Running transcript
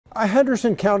A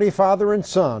Henderson County father and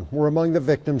son were among the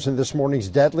victims in this morning's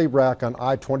deadly wreck on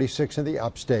I-26 in the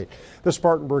upstate. The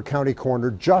Spartanburg County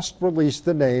coroner just released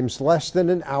the names less than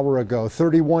an hour ago.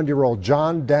 31-year-old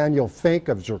John Daniel Fink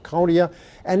of Zirconia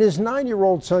and his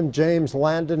 9-year-old son James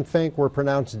Landon Fink were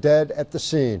pronounced dead at the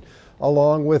scene,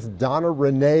 along with Donna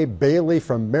Renee Bailey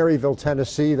from Maryville,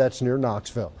 Tennessee, that's near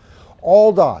Knoxville.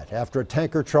 All died after a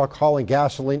tanker truck hauling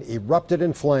gasoline erupted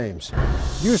in flames.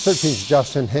 News 13's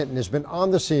Justin Hinton has been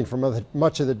on the scene for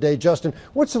much of the day. Justin,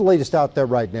 what's the latest out there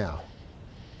right now?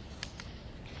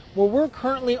 Well, we're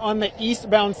currently on the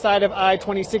eastbound side of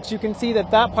I-26. You can see that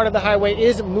part of the highway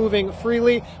is moving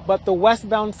freely, but the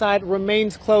westbound side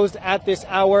remains closed at this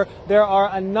hour. There are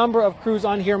a number of crews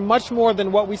on here, much more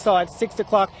than what we saw at 6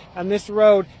 o'clock, and this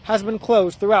road has been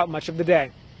closed throughout much of the day.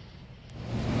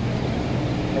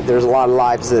 There's a lot of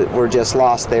lives that were just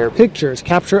lost there. Pictures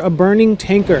capture a burning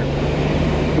tanker.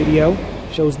 Video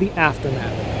shows the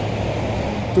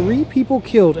aftermath. 3 people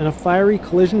killed in a fiery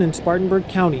collision in Spartanburg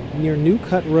County near New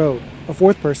Cut Road. A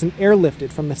 4th person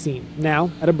airlifted from the scene,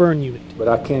 now at a burn unit. But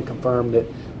I can confirm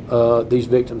that these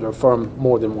victims are from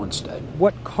more than one state.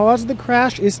 What caused the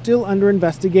crash is still under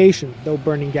investigation, though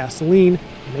burning gasoline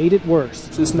made it worse.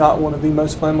 This is not one of the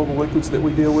most flammable liquids that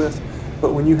we deal with.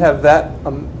 But when you have that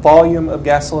volume of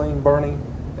gasoline burning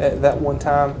at that one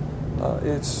time,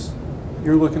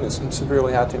 you're looking at some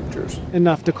severely high temperatures.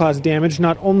 Enough to cause damage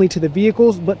not only to the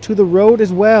vehicles, but to the road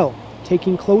as well,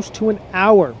 taking close to an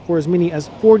hour for as many as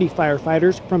 40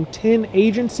 firefighters from 10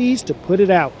 agencies to put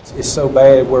it out. It's so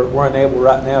bad we're unable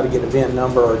right now to get a VIN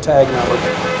number or a tag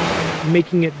number.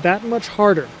 Making it that much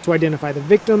harder to identify the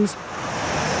victims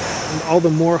and all the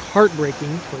more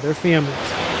heartbreaking for their families.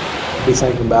 Be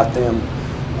thinking about them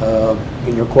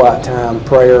in your quiet time,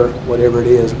 prayer, whatever it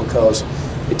is, because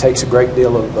it takes a great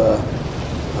deal of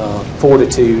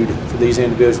fortitude for these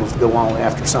individuals to go on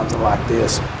after something like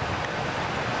this.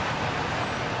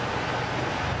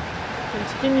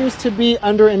 Continues to be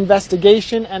under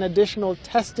investigation and additional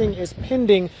testing is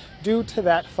pending due to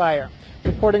that fire.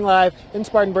 Reporting live in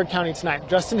Spartanburg County tonight,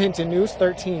 Justin Hinton, News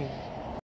 13.